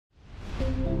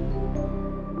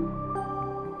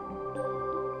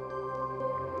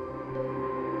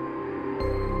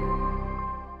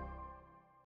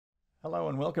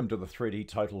and welcome to the 3D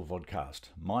Total Vodcast.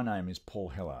 My name is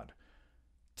Paul Hellard.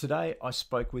 Today I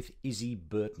spoke with Izzy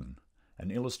Burton,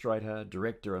 an illustrator,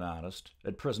 director and artist,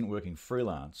 at present working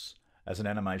freelance as an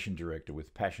animation director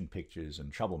with Passion Pictures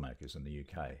and Troublemakers in the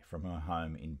UK, from her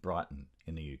home in Brighton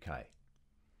in the UK.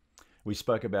 We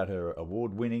spoke about her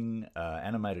award-winning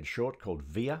animated short called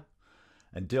Via,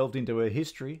 and delved into her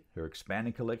history, her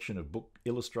expanding collection of book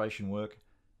illustration work,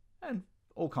 and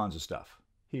all kinds of stuff.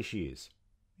 Here she is.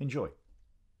 Enjoy.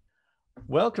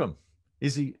 Welcome,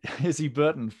 Izzy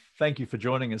Burton. Thank you for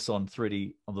joining us on the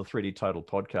 3D Total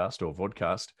podcast or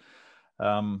vodcast.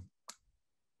 I'm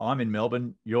in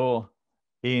Melbourne. You're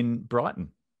in Brighton,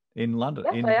 in London.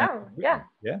 Yes, I am. Yeah.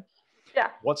 Yeah.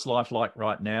 What's life like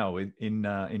right now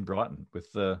in Brighton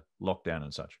with the lockdown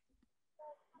and such?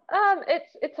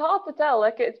 It's hard to tell.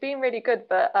 Like, it's been really good,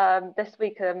 but this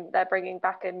week they're bringing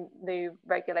back in new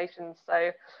regulations,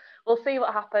 so we'll see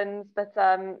what happens. But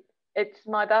it's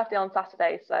my birthday on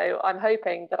Saturday, so I'm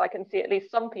hoping that I can see at least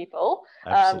some people.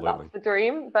 Absolutely. That's the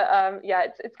dream. But yeah,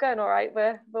 it's going all right.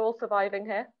 We're all surviving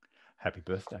here. Happy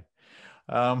birthday.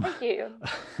 Thank you.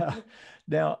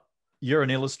 Now, you're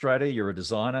an illustrator, you're a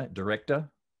designer, director.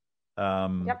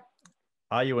 Yep.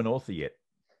 Are you an author yet?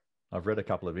 I've read a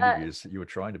couple of interviews that you were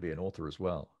trying to be an author as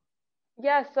well.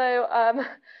 Yeah, so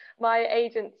my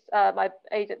agents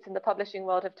in the publishing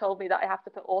world have told me that I have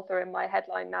to put author in my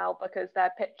headline now because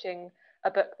they're pitching a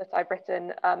book that I've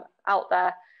written out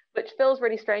there, which feels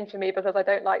really strange for me because I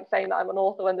don't like saying that I'm an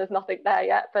author when there's nothing there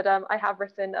yet. But I have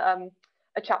written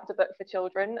a chapter book for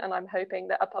children, and I'm hoping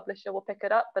that a publisher will pick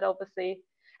it up. But obviously,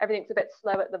 everything's a bit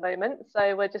slow at the moment,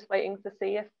 so we're just waiting to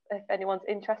see if anyone's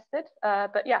interested.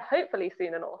 But yeah, hopefully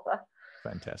soon an author.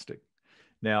 Fantastic.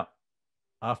 Now,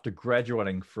 after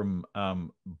graduating from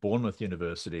Bournemouth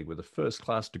University with a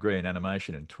first-class degree in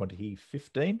animation in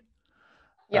 2015,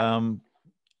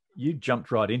 you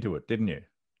jumped right into it, didn't you?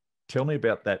 Tell me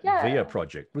about that VIA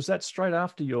project. Was that straight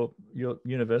after your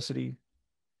university?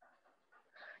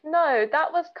 No,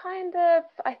 that was kind of,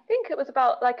 I think it was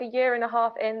about like a year and a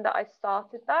half in that I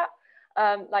started that,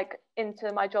 like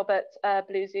into my job at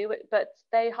Blue Zoo, but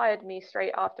they hired me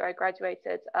straight after I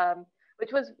graduated,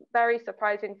 which was very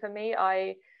surprising for me.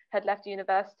 I had left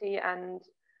university and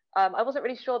I wasn't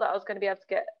really sure that I was going to be able to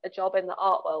get a job in the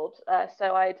art world.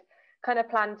 So I'd kind of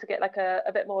planned to get like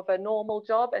a bit more of a normal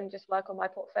job and just work on my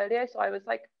portfolio. So I was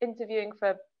like interviewing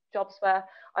for jobs where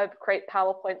I would create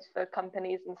PowerPoints for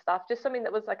companies and stuff, just something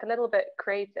that was like a little bit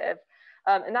creative.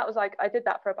 And that was like, I did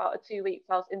that for about 2 weeks.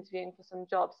 I was interviewing for some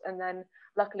jobs, and then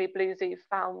luckily Blue Zoo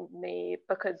found me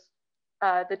because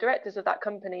the directors of that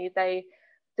company, they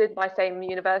did my same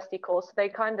university course. So they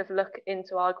kind of look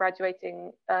into our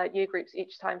graduating year groups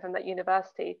each time from that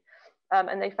university.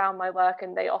 And they found my work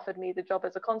and they offered me the job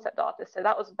as a concept artist. So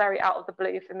that was very out of the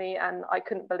blue for me, and I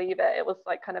couldn't believe it. It was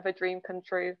like kind of a dream come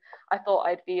true. I thought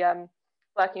I'd be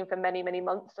working for many, many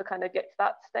months to kind of get to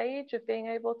that stage of being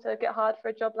able to get hired for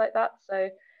a job like that. So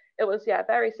it was,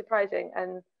 very surprising.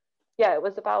 And yeah, it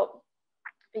was about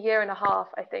a year and a half,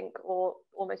 I think, or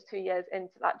almost 2 years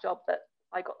into that job that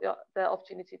I got the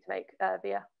opportunity to make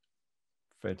VIA.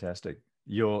 Fantastic.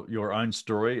 Your own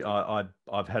story.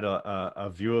 I've had a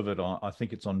view of it on, I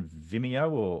think it's on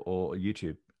Vimeo or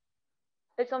YouTube.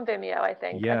 It's on Vimeo, I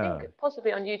think. Yeah. I think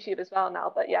possibly on YouTube as well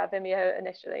now, but yeah, Vimeo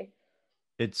initially.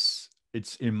 It's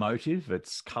emotive.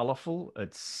 It's colourful.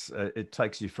 It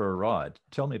takes you for a ride.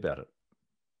 Tell me about it.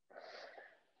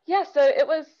 Yeah, so it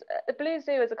was, Blue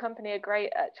Zoo as a company are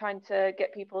great at trying to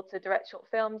get people to direct short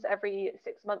films. Every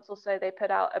 6 months or so, they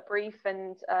put out a brief,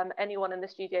 and anyone in the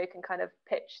studio can kind of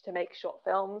pitch to make short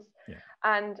films. Yeah.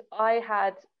 And I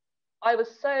was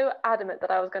so adamant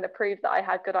that I was going to prove that I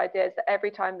had good ideas that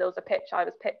every time there was a pitch, I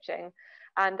was pitching.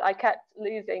 And I kept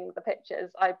losing the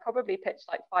pitches. I probably pitched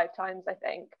like 5 times, I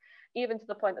think, even to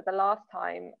the point that the last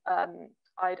time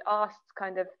I'd asked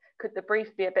kind of, could the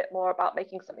brief be a bit more about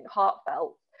making something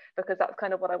heartfelt? Because that's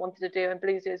kind of what I wanted to do. And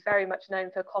Blue Zoo is very much known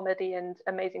for comedy and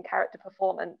amazing character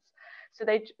performance. So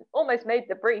they almost made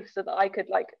the brief so that I could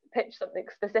like pitch something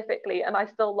specifically, and I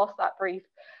still lost that brief.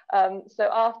 So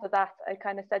after that, I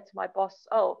kind of said to my boss,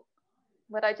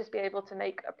 would I just be able to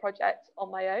make a project on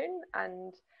my own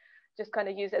and just kind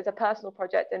of use it as a personal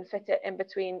project and fit it in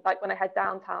between, like when I had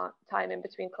downtime in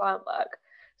between client work.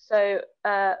 So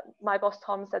my boss,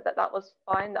 Tom, said that was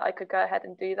fine, that I could go ahead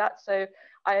and do that. So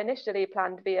I initially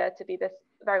planned VIA to be this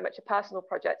very much a personal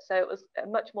project. So it was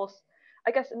much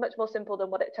more simple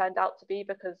than what it turned out to be,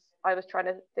 because I was trying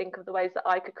to think of the ways that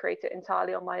I could create it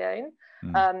entirely on my own.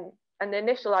 And the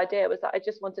initial idea was that I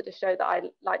just wanted to show that I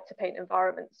like to paint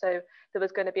environments. So there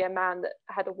was going to be a man that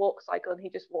had a walk cycle, and he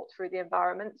just walked through the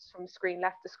environments from screen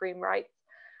left to screen right.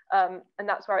 And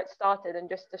that's where it started, and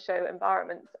just to show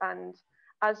environments. And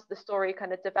as the story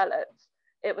kind of developed,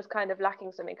 it was kind of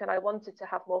lacking something, and I wanted to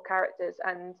have more characters.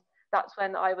 And that's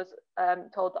when I was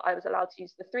told that I was allowed to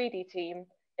use the 3D team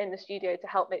in the studio to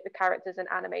help make the characters and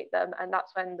animate them. And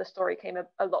that's when the story came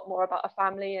a lot more about a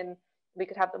family, and we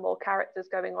could have the more characters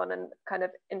going on and kind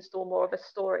of install more of a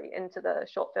story into the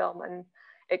short film. And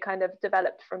it kind of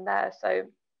developed from there. So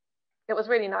it was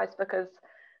really nice, because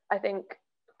I think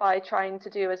by trying to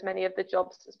do as many of the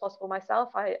jobs as possible myself,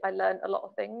 I learned a lot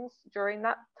of things during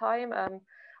that time.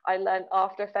 I learned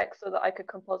After Effects so that I could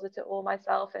composite it all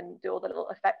myself and do all the little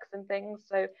effects and things.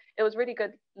 So it was really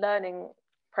good learning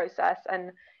process.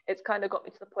 And it's kind of got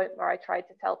me to the point where I tried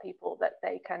to tell people that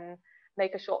they can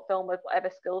make a short film with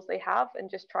whatever skills they have, and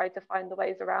just try to find the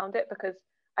ways around it, because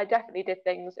I definitely did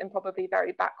things in probably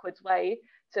very backwards way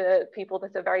to people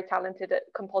that are very talented at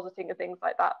compositing and things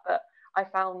like that. But I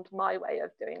found my way of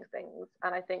doing things.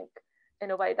 And I think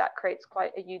in a way that creates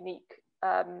quite a unique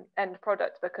end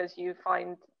product, because you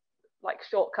find like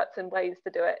shortcuts and ways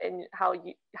to do it in how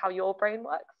your brain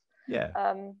works. Yeah.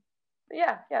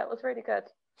 Yeah, it was really good.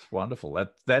 Wonderful.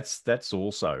 That's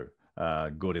also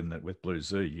good, in that with Blue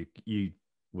Zoo, you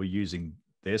were using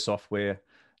their software.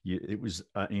 It was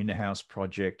an in-house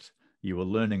project. You were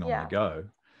learning on the go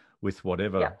with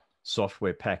whatever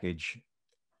software package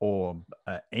or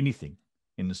anything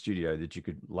in the studio that you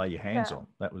could lay your hands on.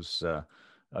 That was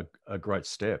a great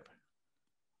step.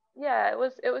 Yeah, it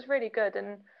was really good.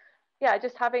 And yeah,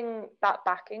 just having that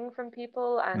backing from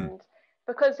people. And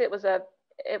because it was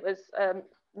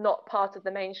not part of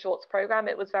the main shorts program,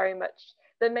 it was very much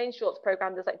the main shorts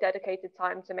program. There's like dedicated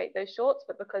time to make those shorts,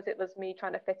 but because it was me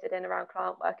trying to fit it in around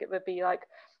client work, it would be like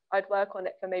I'd work on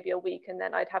it for maybe a week, and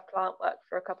then I'd have client work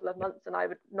for a couple of months, and I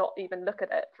would not even look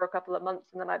at it for a couple of months,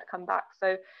 and then I'd come back.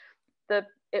 So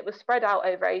it was spread out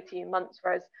over 18 months,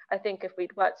 whereas I think if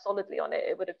we'd worked solidly on it,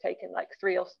 it would have taken like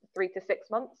 3 to 6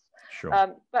 months. Sure.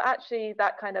 But actually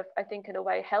that kind of, I think in a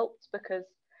way helped, because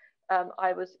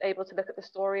I was able to look at the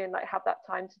story and like have that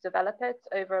time to develop it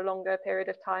over a longer period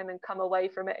of time, and come away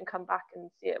from it and come back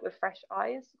and see it with fresh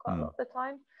eyes quite a lot of the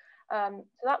time.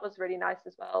 So that was really nice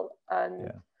as well.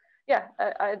 And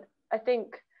I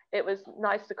think it was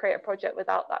nice to create a project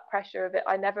without that pressure of it.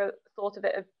 I never thought of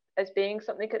it as being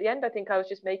something at the end. I think I was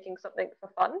just making something for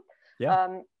fun.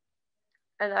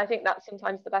 And I think that's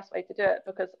sometimes the best way to do it,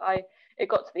 because it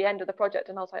got to the end of the project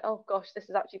and I was like, oh gosh, this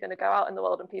is actually going to go out in the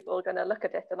world and people are going to look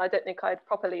at it. And I don't think I'd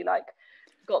properly like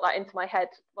got that into my head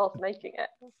whilst making it.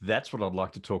 That's what I'd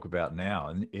like to talk about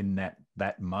now, in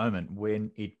that moment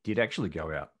when it did actually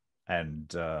go out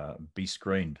and be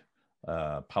screened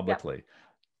publicly.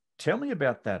 Tell me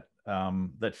about that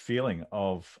that feeling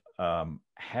of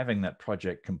having that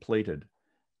project completed,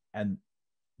 and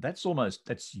that's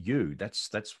you. That's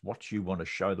what you want to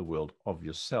show the world of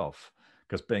yourself,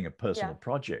 because being a personal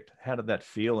project. How did that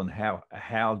feel, and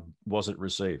how was it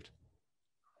received?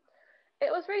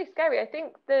 It was really scary. I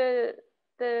think the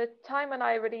time when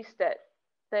I released it,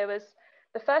 there was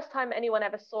the first time anyone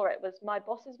ever saw it was my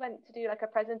bosses went to do like a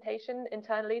presentation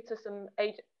internally to some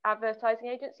advertising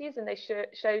agencies, and they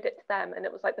showed it to them, and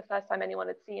it was like the first time anyone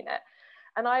had seen it.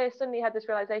 And I suddenly had this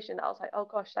realization that I was like, oh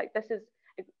gosh, like this is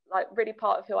like really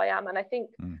part of who I am. And I think,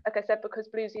 like I said, because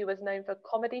Blue Zoo was known for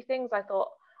comedy things, I thought,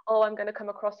 oh, I'm going to come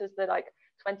across as the like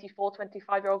 24,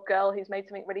 25-year-old girl who's made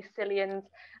something really silly and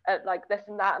like this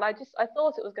and that. And I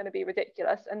thought it was going to be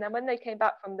ridiculous. And then when they came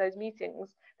back from those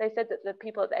meetings, they said that the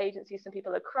people at the agency, some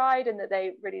people had cried and that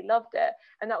they really loved it.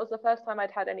 And that was the first time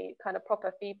I'd had any kind of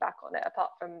proper feedback on it,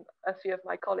 apart from a few of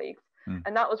my colleagues.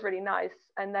 And that was really nice.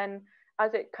 And then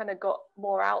as it kind of got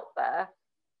more out there,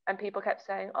 and people kept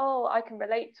saying, oh, I can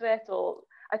relate to it, or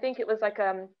I think it was like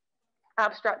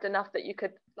abstract enough that you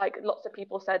could, like, lots of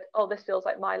people said, oh, this feels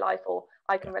like my life, or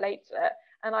I can relate to it.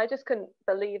 And I just couldn't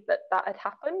believe that had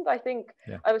happened. I think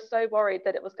I was so worried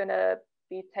that it was going to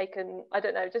be taken, I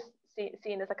don't know, just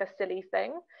seen as like a silly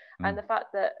thing. And the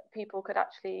fact that people could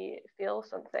actually feel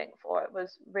something for it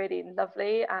was really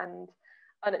lovely and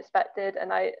unexpected.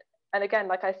 And again,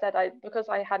 like I said, because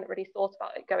I hadn't really thought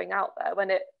about it going out there, when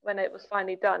it was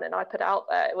finally done and I put it out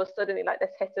there, it was suddenly like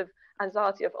this hit of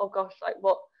anxiety of, oh gosh, like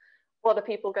what are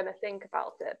people going to think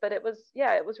about it? But it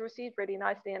was received really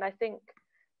nicely. And I think,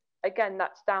 again,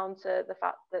 that's down to the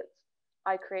fact that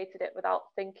I created it without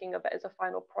thinking of it as a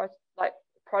final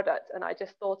product. And I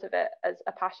just thought of it as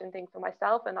a passion thing for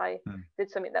myself. And I did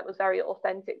something that was very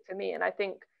authentic to me. And I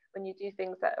think when you do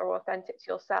things that are authentic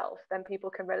to yourself, then people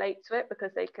can relate to it,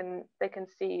 because they can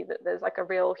see that there's like a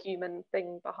real human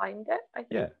thing behind it, I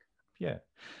think. Yeah.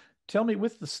 Tell me,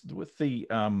 with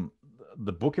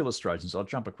the book illustrations, I'll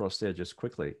jump across there just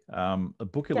quickly. The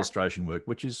book Yeah. illustration work,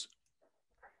 which is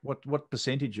what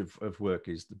percentage of work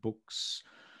is the books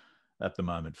at the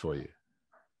moment for you?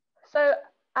 So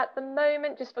at the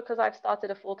moment, just because I've started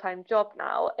a full-time job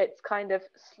now, it's kind of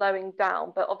slowing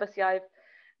down. But obviously,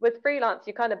 with freelance,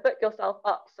 you kind of book yourself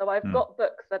up. So I've Hmm. got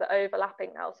books that are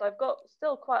overlapping now. So I've got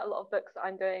still quite a lot of books that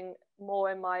I'm doing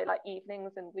more in my like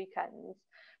evenings and weekends.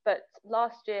 But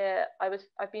last year,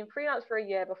 I've been freelance for a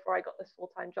year before I got this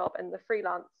full-time job, and the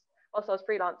freelance. Also, I was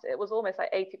freelance. It was almost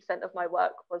like 80% of my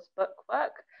work was book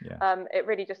work. Yeah. It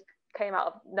really just came out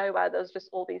of nowhere. There was just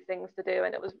all these things to do,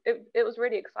 and it was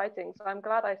really exciting. So I'm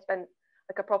glad I spent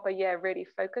like a proper year really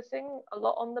focusing a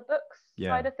lot on the books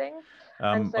Yeah. side of thing.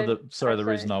 And so The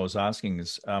reason I was asking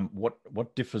is,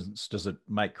 what difference does it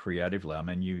make creatively? I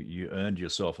mean, you earned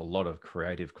yourself a lot of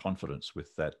creative confidence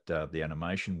with that the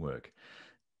animation work.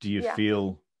 Do you yeah.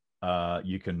 feel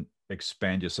you can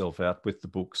expand yourself out with the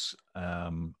books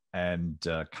and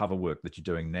cover work that you're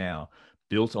doing now,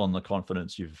 built on the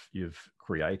confidence you've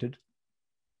created?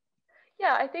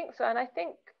 Yeah, I think so. And I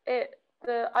think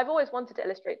I've always wanted to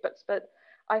illustrate books, but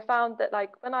I found that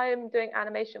like when I'm doing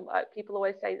animation work, people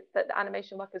always say that the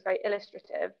animation work is very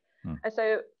illustrative. Hmm. And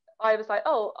so I was like,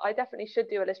 oh, I definitely should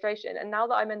do illustration. And now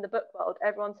that I'm in the book world,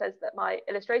 everyone says that my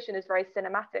illustration is very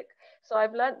cinematic. So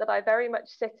I've learned that I very much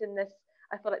sit in this,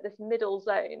 I feel like this middle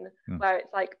zone Hmm. where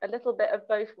it's like a little bit of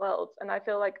both worlds. And I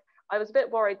feel like I was a bit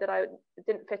worried that I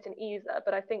didn't fit in either.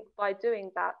 But I think by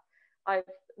doing that, I've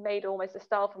made almost a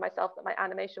style for myself that my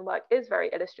animation work is very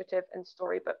illustrative and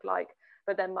storybook like,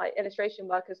 but then my illustration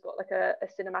work has got like a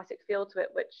cinematic feel to it,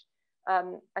 which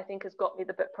I think has got me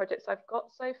the book projects I've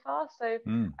got so far. So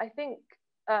Mm. I think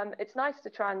it's nice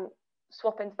to try and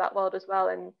swap into that world as well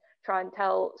and try and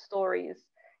tell stories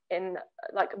in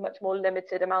like a much more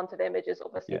limited amount of images,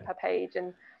 obviously, Yeah. per page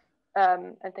and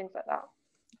things like that.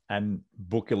 And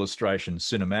book illustration,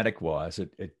 cinematic wise,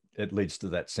 it leads to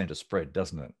that center spread,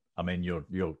 doesn't it? I mean,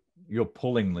 you're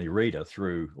pulling the reader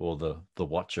through, or the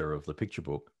watcher of the picture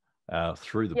book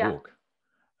through the Yeah. book.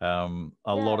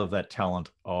 A lot Yeah. of that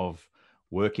talent of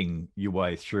working your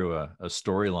way through a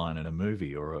storyline in a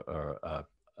movie or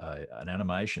an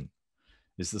animation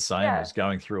is the same Yeah. as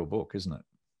going through a book, isn't it?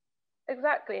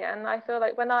 Exactly. And I feel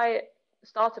like when I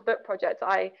start a book project,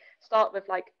 I start with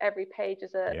like every page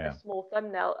as a Yeah. small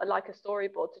thumbnail, like a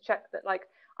storyboard to check that like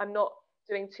I'm not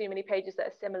doing too many pages that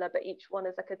are similar, but each one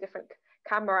is like a different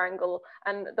camera angle.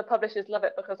 And the publishers love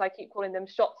it because I keep calling them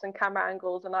shots and camera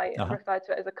angles, and I Uh-huh. refer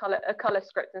to it as a color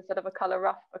script instead of a color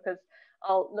rough, because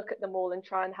I'll look at them all and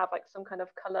try and have like some kind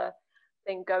of color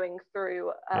thing going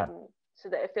through, Yeah. so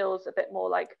that it feels a bit more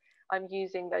like I'm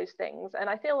using those things. And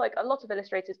I feel like a lot of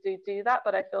illustrators do that,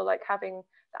 but I feel like having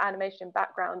the animation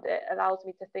background, it allows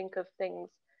me to think of things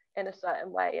in a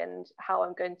certain way and how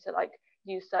I'm going to like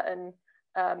use certain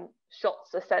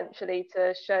shots essentially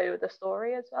to show the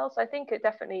story as well. So I think it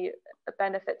definitely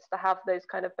benefits to have those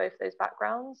kind of both those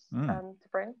backgrounds Mm. to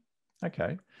bring.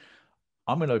 Okay.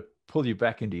 I'm going to pull you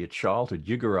back into your childhood.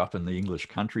 You grew up in the English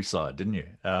countryside, didn't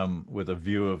you? With a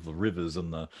view of the rivers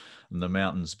and the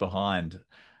mountains behind.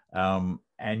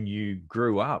 And you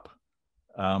grew up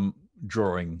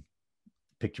drawing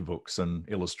picture books and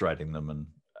illustrating them.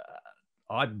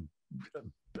 And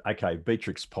okay,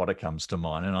 Beatrix Potter comes to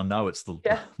mind, and I know it's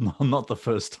Yeah. not the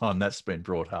first time that's been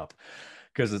brought up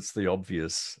because it's the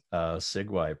obvious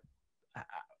segue.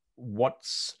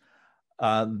 What's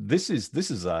this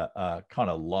is a kind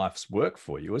of life's work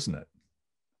for you, isn't it?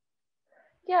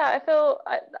 Yeah,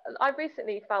 I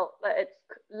recently felt that it's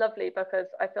lovely because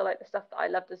I feel like the stuff that I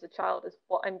loved as a child is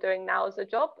what I'm doing now as a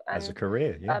job. As a And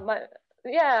career,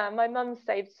 yeah. my mum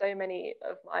saved so many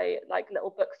of my like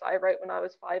little books that I wrote when I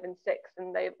was 5 and 6,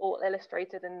 and they've all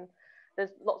illustrated, and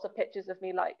there's lots of pictures of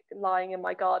me like lying in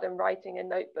my garden writing in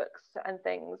notebooks and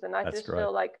things. And I That's just great.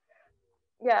 feel like,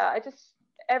 yeah, I just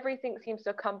everything seems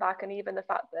to come back, and even the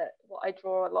fact that what I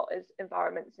draw a lot is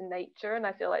environments in nature, and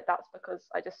I feel like that's because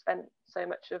I just spent so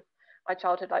much of my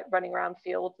childhood like running around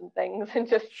fields and things and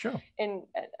just Sure. in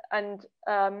and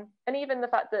even the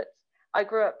fact that I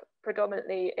grew up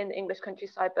predominantly in the English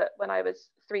countryside, but when I was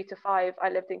 3 to 5, I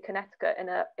lived in Connecticut in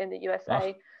the Ah,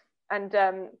 USA,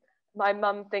 and my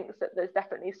mum thinks that there's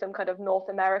definitely some kind of North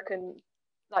American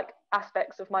like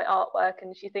aspects of my artwork,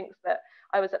 and she thinks that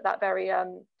I was at that very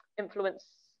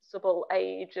influenceable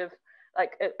age of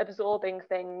like absorbing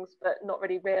things but not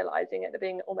really realizing it,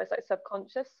 being almost like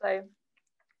subconscious. So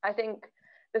I think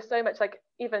there's so much like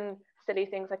even silly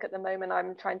things, like at the moment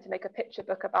I'm trying to make a picture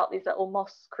book about these little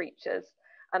moss creatures,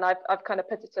 and I've kind of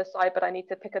put it aside, but I need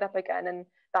to pick it up again, and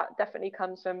that definitely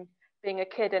comes from being a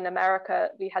kid in America,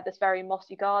 we had this very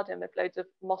mossy garden with loads of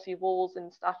mossy walls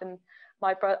and stuff. And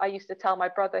I used to tell my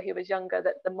brother who was younger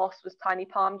that the moss was tiny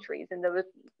palm trees, and there were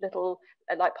little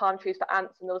like palm trees for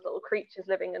ants, and there was little creatures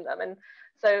living in them. And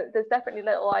so there's definitely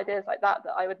little ideas like that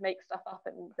I would make stuff up,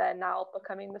 and they're now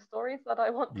becoming the stories that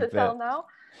I want to tell now.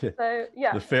 So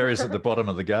yeah, the fairies at the bottom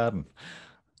of the garden.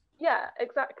 Yeah,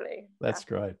 exactly. That's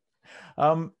great.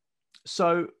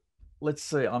 So let's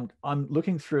see. I'm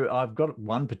looking through. I've got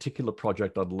one particular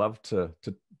project I'd love to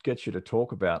get you to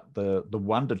talk about, the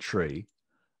Wonder Tree.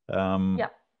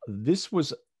 This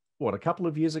was what, a couple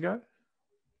of years ago?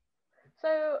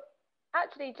 So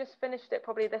actually just finished it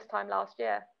probably this time last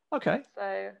year. Okay.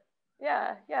 So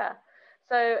yeah.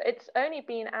 So it's only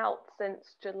been out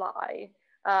since July.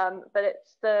 But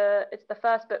it's the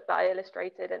first book that I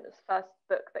illustrated, and it's the first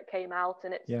book that came out,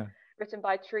 and it's written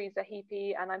by Teresa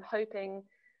Heapy, and I'm hoping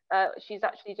she's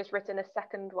actually just written a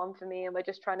second one for me, and we're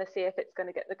just trying to see if it's going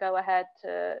to get the go ahead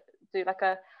to do like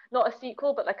not a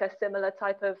sequel, but like a similar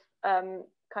type of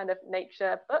kind of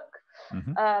nature book.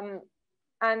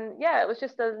 And yeah, it was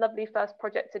just a lovely first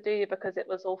project to do because it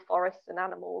was all forests and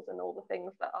animals and all the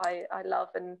things that I love,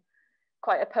 and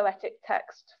quite a poetic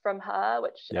text from her,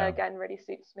 which again really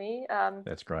suits me.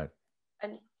 That's great.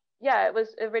 And yeah, it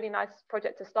was a really nice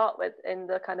project to start with in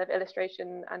the kind of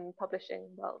illustration and publishing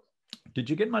world. Did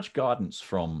you get much guidance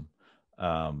from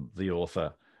the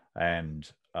author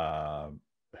and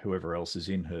whoever else is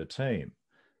in her team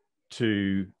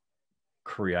to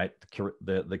create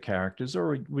the characters,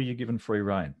 or were you given free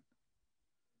rein?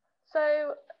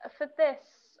 So for this,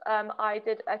 I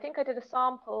think I did a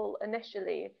sample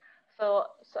initially for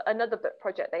another book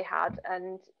project they had,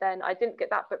 and then I didn't get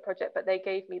that book project, but they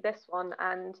gave me this one,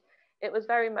 and it was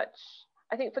very much,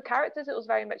 I think for characters it was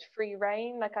very much free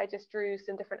reign. Like I just drew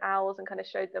some different owls and kind of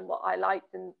showed them what I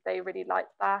liked, and they really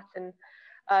liked that. And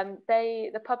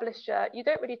the publisher, you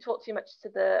don't really talk too much to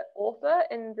the author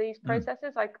in these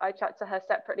processes. I chat to her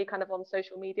separately kind of on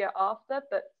social media after,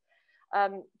 but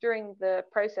during the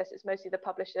process it's mostly the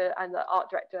publisher and the art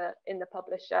director in the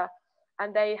publisher,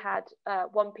 and they had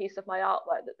one piece of my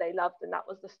artwork that they loved, and that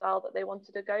was the style that they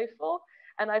wanted to go for.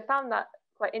 And I found that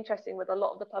quite interesting with a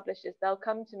lot of the publishers. They'll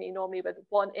come to me normally with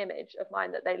one image of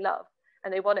mine that they love,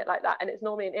 and they want it like that, and it's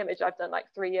normally an image I've done like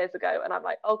 3 years ago, and I'm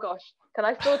like, oh gosh, can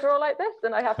I still draw like this?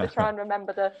 And I have to try and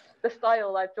remember the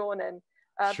style I've drawn in.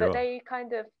 But they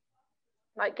kind of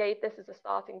like gave this as a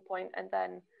starting point, and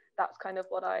then that's kind of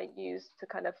what I used to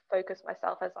kind of focus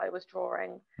myself as I was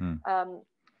drawing.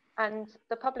 And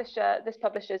this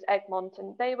publisher's Egmont,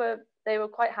 and they were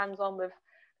quite hands-on with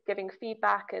giving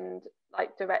feedback and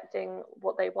like directing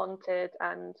what they wanted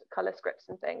and color scripts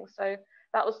and things. So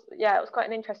that was, it was quite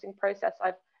an interesting process.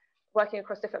 I've working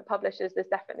across different publishers. There's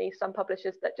definitely some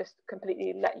publishers that just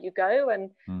completely let you go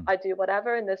and I do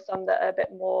whatever, and there's some that are a bit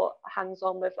more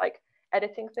hands-on with like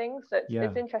editing things. So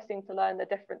it's interesting to learn the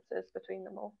differences between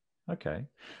them all. Okay.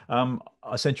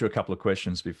 I sent you a couple of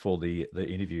questions before the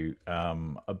interview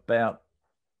about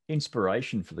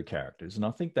inspiration for the characters, and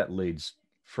I think that leads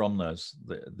from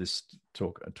this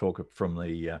talk from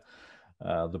the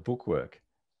bookwork.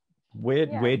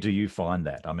 Where do you find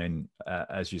that? I mean,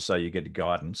 as you say, you get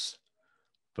guidance,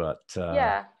 but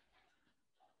I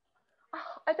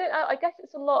guess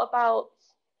it's a lot about.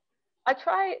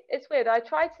 It's weird. I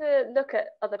try to look at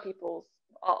other people's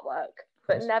artwork,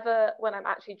 but never when I'm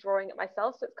actually drawing it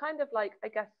myself. So it's kind of like, I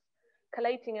guess,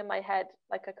 collating in my head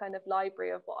like a kind of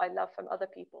library of what I love from other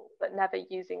people, but never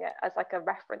using it as like a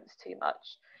reference too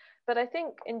much. But I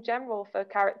think in general for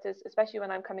characters, especially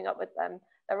when I'm coming up with them,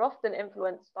 they're often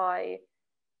influenced by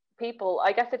people.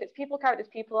 I guess if it's characters,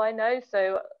 people I know.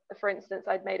 So for instance,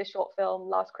 I'd made a short film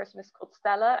last Christmas called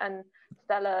Stella, and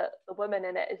Stella, the woman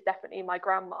in it, is definitely my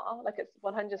grandma. Like it's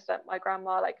 100% my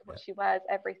grandma, like what she wears,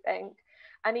 everything.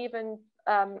 And even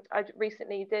I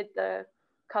recently did the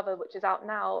cover, which is out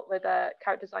now, with a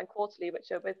Character Design Quarterly,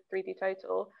 which are with 3D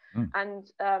Total.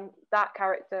 And that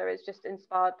character is just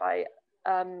inspired by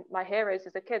my heroes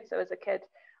as a kid. So as a kid,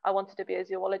 I wanted to be a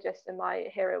zoologist, and my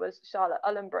hero was Charlotte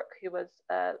Ullenbrook, who was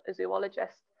a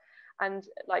zoologist. And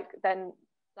like then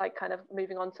like kind of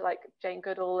moving on to like Jane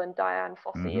Goodall and Diane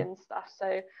Fossey and stuff.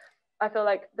 So I feel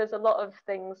like there's a lot of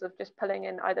things of just pulling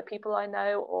in either people I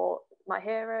know or my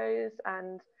heroes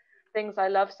and things I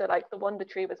love. So like the Wonder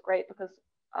Tree was great because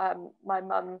my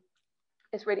mum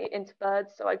is really into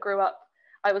birds. So I grew up,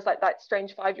 I was like that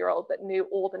strange 5-year-old that knew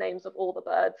all the names of all the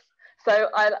birds. So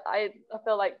I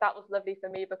feel like that was lovely for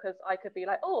me because I could be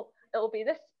like, oh, it'll be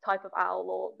this type of owl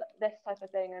or this type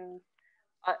of thing. And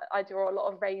I draw a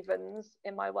lot of ravens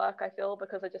in my work, I feel,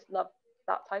 because I just love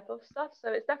that type of stuff.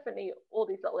 So it's definitely all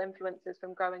these little influences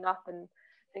from growing up and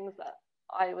things that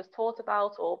I was taught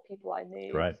about or people I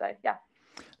knew. Great. So yeah.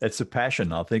 It's a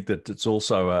passion. I think that it's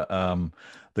also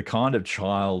the kind of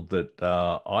child that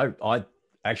I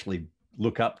actually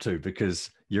look up to,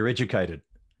 because you're educated.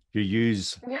 You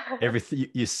use Yeah. everything.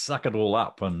 You suck it all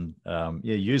up and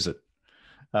you use it.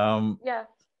 Um, Yeah.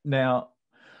 Now,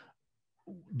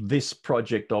 this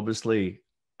project obviously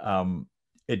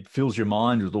it fills your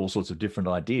mind with all sorts of different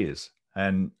ideas,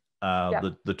 and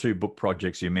Yeah. the two book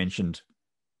projects you mentioned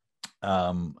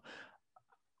um,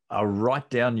 are right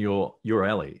down your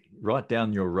alley, right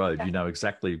down your road. Yeah. You know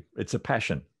exactly. It's a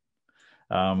passion.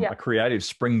 Yeah. A creative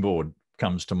springboard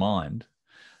comes to mind.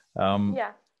 Um,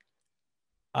 Yeah.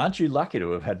 aren't you lucky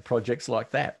to have had projects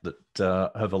like that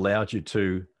that have allowed you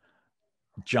to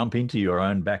jump into your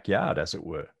own backyard, as it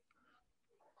were?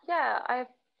 Yeah.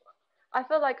 I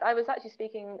feel like I was actually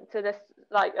speaking to this,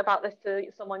 like about this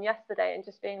to someone yesterday, and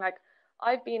just being like,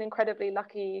 I've been incredibly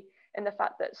lucky in the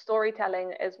fact that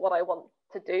storytelling is what I want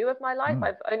to do with my life. Mm,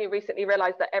 I've only recently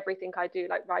realized that everything I do,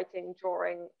 like writing,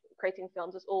 drawing, creating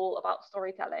films, is all about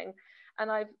storytelling. And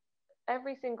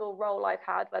every single role I've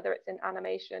had, whether it's in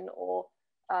animation or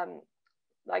um,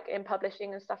 like in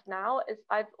publishing and stuff now, is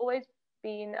I've always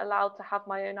been allowed to have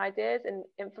my own ideas and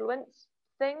influence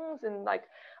things. And like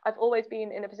I've always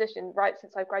been in a position right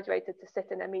since I graduated to sit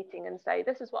in a meeting and say,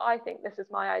 this is what I think, this is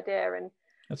my idea.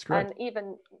 that's great. And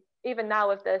even now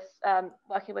with this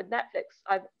working with Netflix,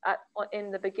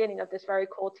 in the beginning of this very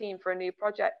core team for a new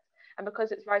project, and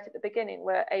because it's right at the beginning,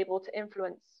 we're able to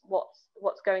influence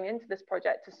what's going into this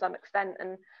project to some extent.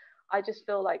 And I just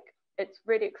feel like it's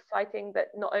really exciting that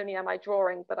not only am I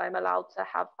drawing, but I'm allowed to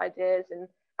have ideas and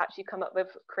actually come up with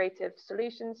creative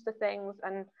solutions to things.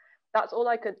 And that's all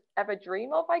I could ever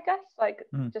dream of, I guess. Like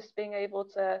Mm. just being able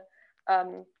to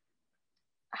um,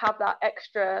 have that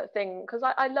extra thing, because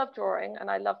I love drawing and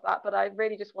I love that, but I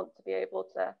really just want to be able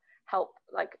to help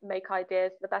like make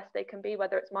ideas the best they can be,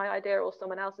 whether it's my idea or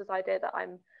someone else's idea that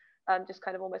I'm just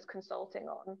kind of almost consulting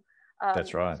on.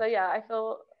 That's right. So yeah, I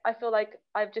feel like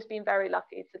I've just been very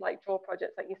lucky to like draw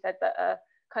projects like you said that are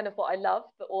kind of what I love,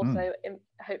 but Mm, also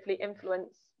hopefully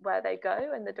influence where they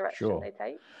go and the direction sure. they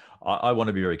take. I want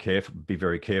to be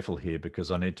very careful here, because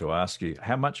I need to ask you,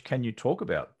 how much can you talk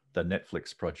about the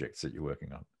Netflix projects that you're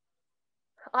working on?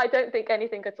 I don't think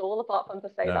anything at all, apart from to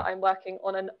say that No. I'm working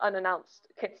on an unannounced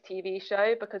kids TV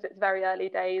show because it's very early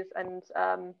days, and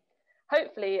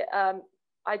hopefully,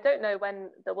 I don't know when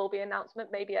there will be an announcement.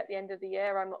 Maybe at the end of the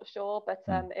year, I'm not sure, but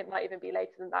Mm, it might even be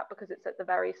later than that because it's at the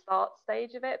very start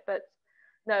stage of it. But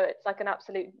no, it's like an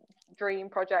absolute dream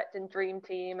project and dream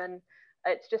team, and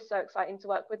it's just so exciting to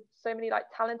work with so many like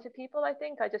talented people. I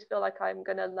think I just feel like I'm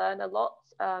going to learn a lot,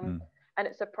 mm. and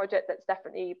it's a project that's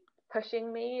definitely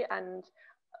pushing me. And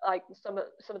like some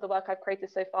of the work I've created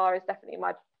so far is definitely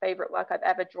my favorite work I've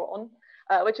ever drawn,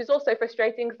 which is also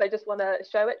frustrating because I just want to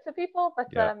show it to people. But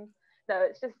Yeah, no,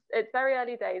 it's very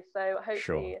early days. So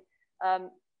sure. hopefully, um,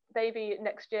 maybe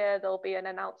next year there'll be an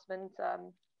announcement.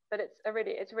 But it's a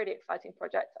really exciting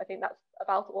project. I think that's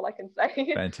about all I can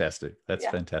say. Fantastic. That's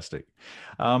Yeah, fantastic.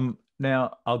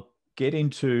 Now, I'll get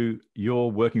into your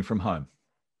working from home.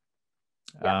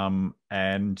 yeah.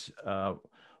 And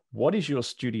what is your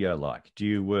studio like? Do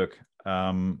you work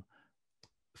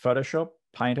Photoshop,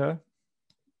 Painter?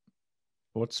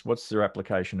 What's their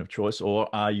application of choice,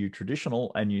 or are you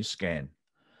traditional and you scan?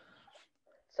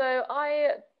 So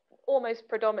I almost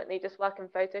predominantly just work in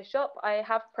Photoshop. I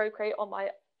have Procreate on my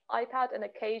iPad, and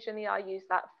occasionally I use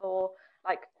that for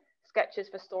like sketches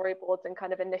for storyboards and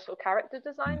kind of initial character Hmm.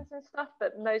 designs and stuff.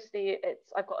 But mostly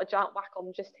I've got a giant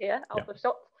Wacom just here Yeah. out of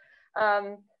shot,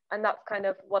 um, and that's kind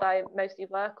of what I mostly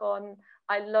work on.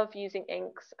 I love using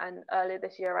inks, and earlier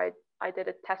this year I did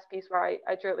a test piece where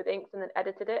I drew it with inks and then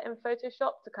edited it in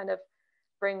Photoshop to kind of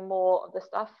bring more of the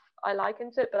stuff I like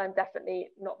into it, but I'm definitely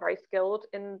not very skilled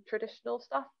in traditional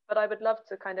stuff. But I would love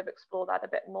to kind of explore that a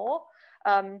bit more.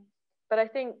 Um, but I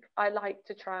think I like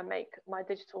to try and make my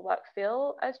digital work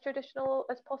feel as traditional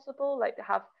as possible, like to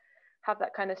have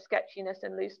that kind of sketchiness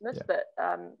and looseness Yeah.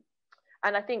 that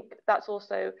and I think that's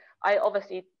also, I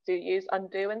obviously do use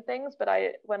undo and things, but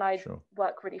when I Sure.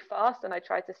 work really fast and I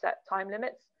try to set time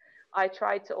limits, I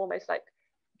try to almost like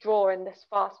draw in this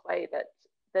fast way that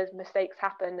there's mistakes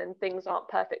happen and things aren't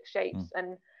perfect Hmm. shapes.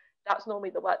 And that's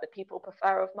normally the work that people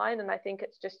prefer of mine. And I think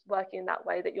it's just working in that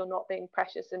way that you're not being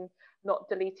precious and not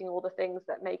deleting all the things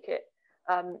that make it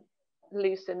um,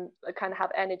 loose and kind of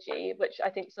have energy, which I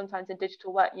think sometimes in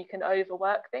digital work you can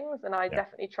overwork things, and I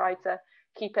definitely try to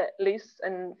keep it loose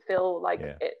and feel like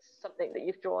it's something that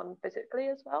you've drawn physically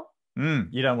as well.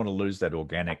 You don't want to lose that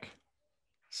organic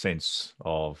sense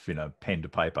of, you know, pen to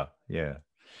paper. Yeah.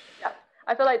 Yeah,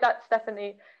 I feel like that's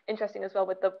definitely interesting as well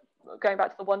with the going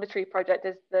back to the Wonder Tree project,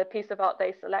 is the piece of art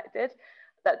they selected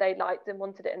that they liked and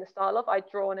wanted it in the style of, I'd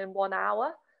drawn in 1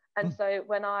 hour. And so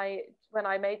when I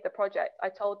made the project, I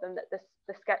told them that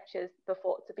the sketches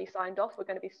before to be signed off were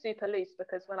going to be super loose,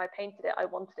 because when I painted it, I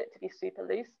wanted it to be super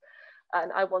loose.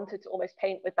 And I wanted to almost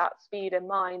paint with that speed in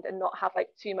mind and not have like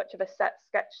too much of a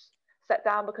sketch set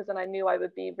down, because then I knew I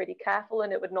would be really careful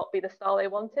and it would not be the style they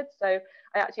wanted. So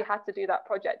I actually had to do that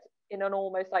project in an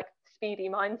almost like speedy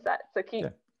mindset to keep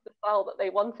the style that they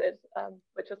wanted,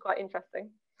 which was quite interesting.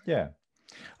 Yeah.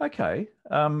 Okay.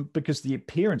 Because the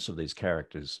appearance of these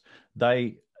characters,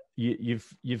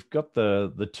 you've got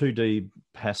the 2D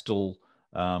pastel,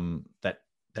 that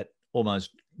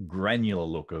almost granular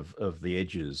look of the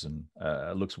edges, and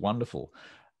looks wonderful.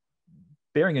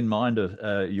 Bearing in mind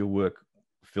your work,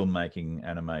 filmmaking,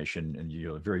 animation, and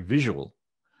you're very visual,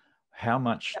 how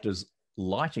much does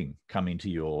lighting come into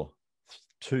your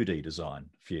 2D design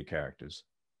for your characters,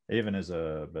 even as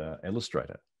a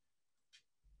illustrator?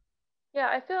 Yeah,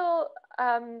 I feel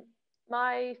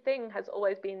my thing has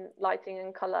always been lighting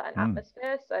and color and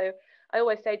atmosphere. So I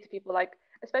always say to people, like,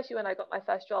 especially when I got my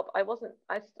first job, I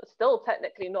still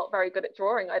technically not very good at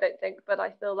drawing, I don't think, but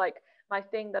I feel like my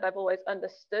thing that I've always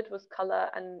understood was color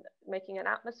and making an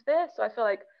atmosphere. So I feel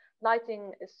like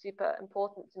lighting is super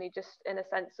important to me, just in a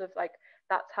sense of like,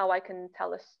 that's how I can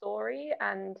tell a story.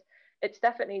 And it's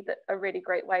definitely a really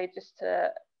great way just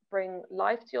to bring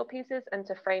life to your pieces and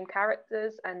to frame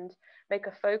characters and make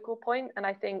a focal point. And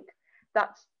I think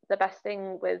that's the best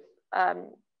thing with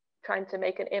trying to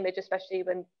make an image, especially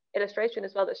when illustration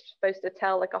as well, that's supposed to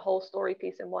tell like a whole story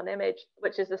piece in one image,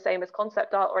 which is the same as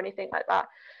concept art or anything like that,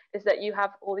 is that you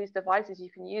have all these devices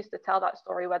you can use to tell that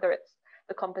story, whether it's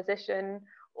the composition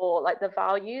or like the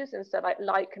values. And so like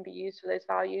light can be used for those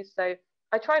values. So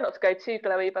I try not to go too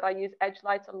glowy, but I use edge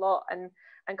light a lot, and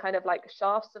kind of like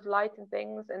shafts of light and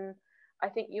things. And I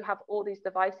think you have all these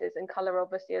devices, and color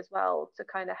obviously as well, to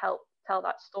kind of help tell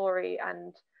that story.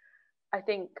 And I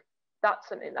think that's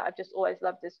something that I've just always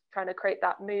loved, is trying to create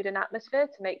that mood and atmosphere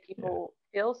to make people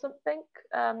feel something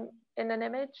in an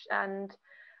image. And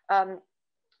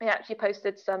I actually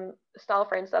posted some style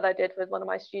frames that I did with one of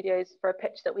my studios for a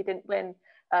pitch that we didn't win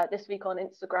this week on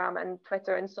Instagram and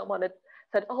Twitter, and someone had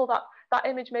said, "Oh, that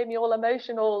image made me all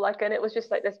emotional," like, and it was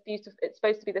just like this beautiful. It's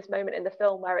supposed to be this moment in the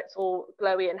film where it's all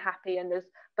glowy and happy, and there's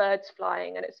birds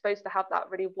flying, and it's supposed to have that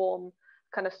really warm,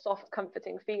 kind of soft,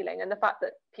 comforting feeling. And the fact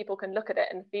that people can look at it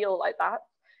and feel like that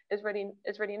is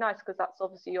really nice, because that's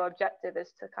obviously your objective,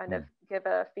 is to kind of give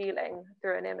a feeling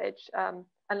through an image. And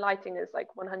lighting is like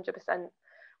 100%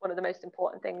 one of the most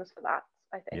important things for that,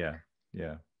 I think.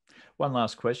 Yeah. One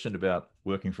last question about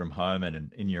working from home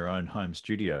and in your own home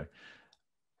studio.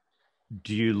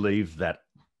 Do you leave that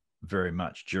very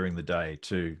much during the day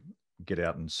to get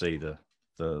out and see the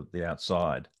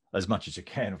outside as much as you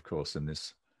can, of course, in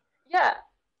this? Yeah.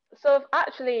 So I've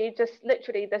actually just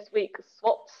literally this week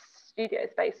swapped studio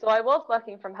space. So I was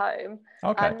working from home.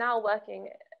 Okay. I'm now working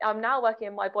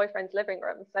in my boyfriend's living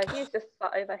room. So he's just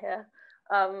sat over here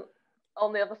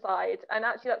on the other side. And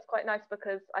actually that's quite nice,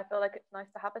 because I feel like it's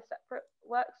nice to have a separate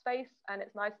workspace, and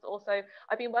it's nice to also,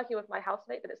 I've been working with my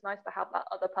housemate, but it's nice to have that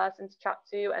other person to chat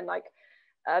to. And like,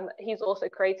 he's also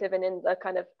creative and in the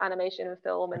kind of animation and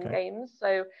film and games.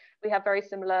 So we have very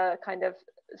similar kind of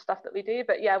stuff that we do.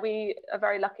 But yeah, we are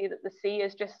very lucky that the sea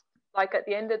is just like at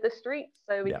the end of the street.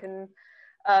 So we can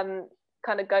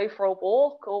kind of go for a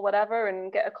walk or whatever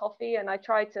and get a coffee. And I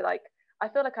try to like, I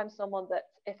feel like I'm someone that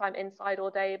if I'm inside all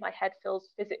day, my head feels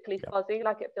physically fuzzy.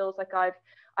 Like it feels like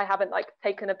I haven't like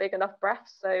taken a big enough breath.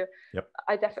 So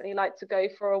I definitely like to go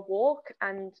for a walk.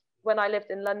 And when I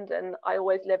lived in London, I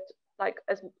always lived like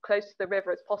as close to the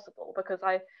river as possible, because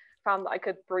I found that I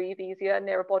could breathe easier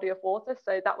near a body of water.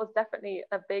 So that was definitely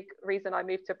a big reason I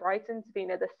moved to Brighton, to be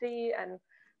near the sea and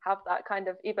have that kind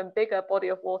of even bigger body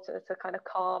of water to kind of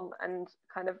calm and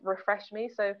kind of refresh me.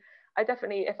 So I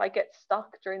definitely, if I get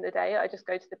stuck during the day, I just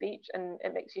go to the beach, and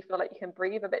it makes you feel like you can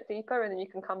breathe a bit deeper, and then you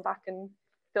can come back and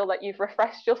feel like you've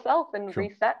refreshed yourself and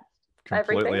reset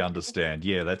Completely everything. Understand.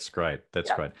 Yeah, that's great.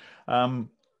 That's great.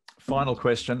 Final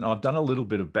question. I've done a little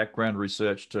bit of background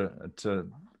research to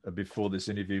before this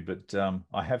interview, but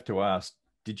I have to ask,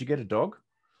 did you get a dog?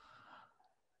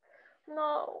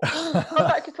 No, I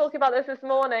was actually talking about this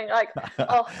morning. Like,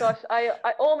 oh gosh, I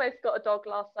almost got a dog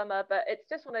last summer, but it's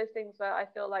just one of those things where I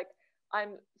feel like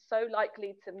I'm so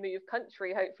likely to move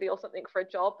country, hopefully, or something for a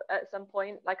job at some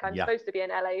point. Like I'm Yeah. supposed to be in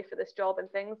LA for this job and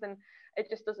things, and it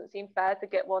just doesn't seem fair to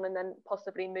get one and then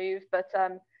possibly move. But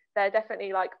they're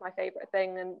definitely like my favorite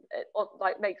thing, and it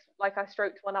like makes, like I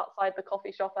stroked one outside the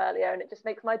coffee shop earlier, and it just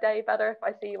makes my day better if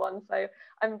I see one. So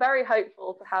I'm very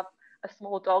hopeful to have a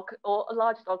small dog or a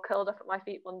large dog curled up at my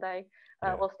feet one day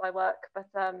whilst I work, but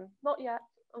not yet,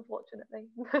 unfortunately.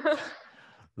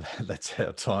 That's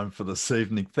our time for this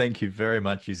evening. Thank you very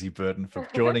much, Izzy Burton, for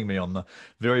joining me on the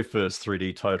very first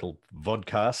 3D Total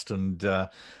vodcast. And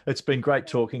it's been great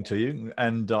talking to you.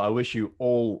 And I wish you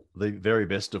all the very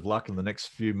best of luck in the next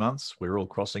few months. We're all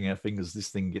crossing our fingers this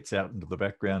thing gets out into the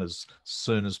background as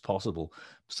soon as possible.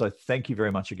 So thank you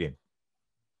very much again.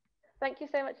 Thank you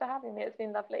so much for having me. It's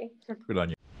been lovely. Good on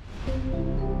you.